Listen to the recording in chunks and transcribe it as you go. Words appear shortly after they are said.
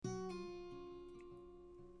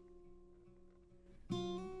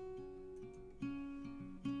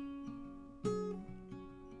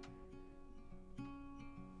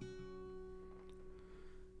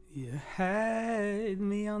Had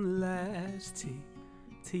me on the last tee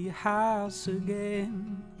to your house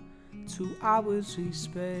again. 2 hours we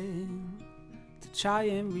spent to try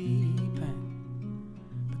and repent,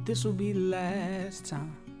 but this will be the last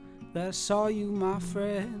time that I saw you, my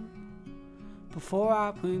friend. Before I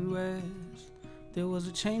went west, there was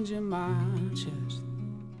a change in my chest,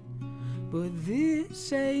 but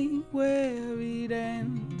this ain't where it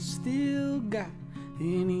ends. Still got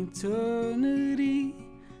an eternity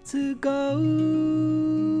to go.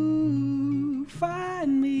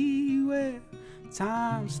 Find me where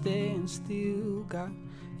time stands still. Got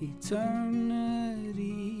eternity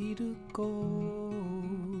to go.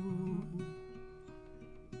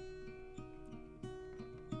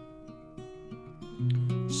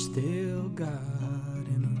 Still got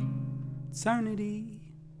an eternity,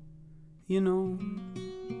 you know.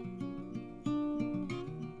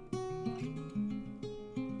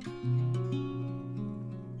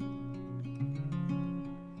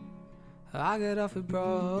 I got off at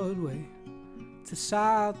Broadway to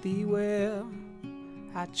Southie where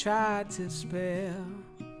I tried to spare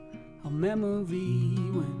a memory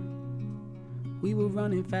when we were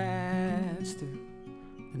running faster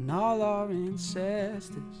than all our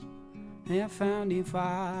ancestors and founding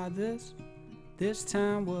fathers. This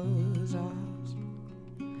time was ours,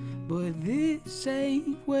 but this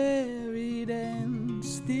ain't where it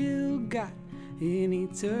ends. Still got an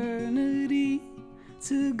eternity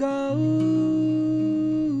to go.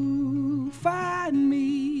 Find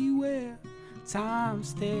me where time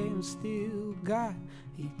stands still. Got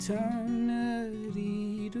eternity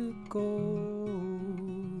to go.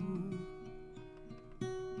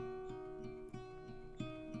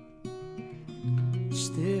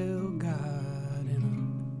 Still got an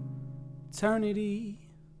eternity.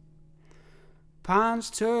 Pines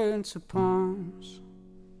turn to palms,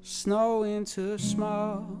 snow into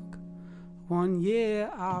smog. 1 year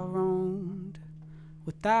I roamed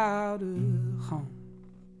without a home.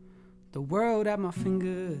 The world at my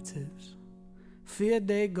fingertips, feared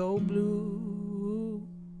they go blue.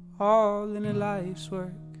 All in a life's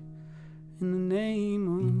work, in the name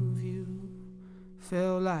of you.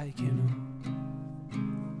 Felt like, you know.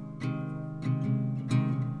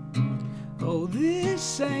 Oh,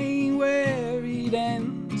 this ain't where it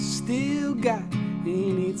ends. Still got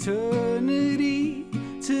an eternity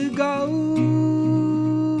to go.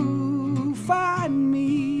 Find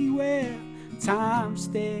me where time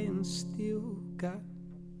stands still. Got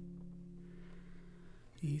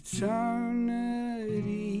eternity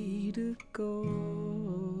to go.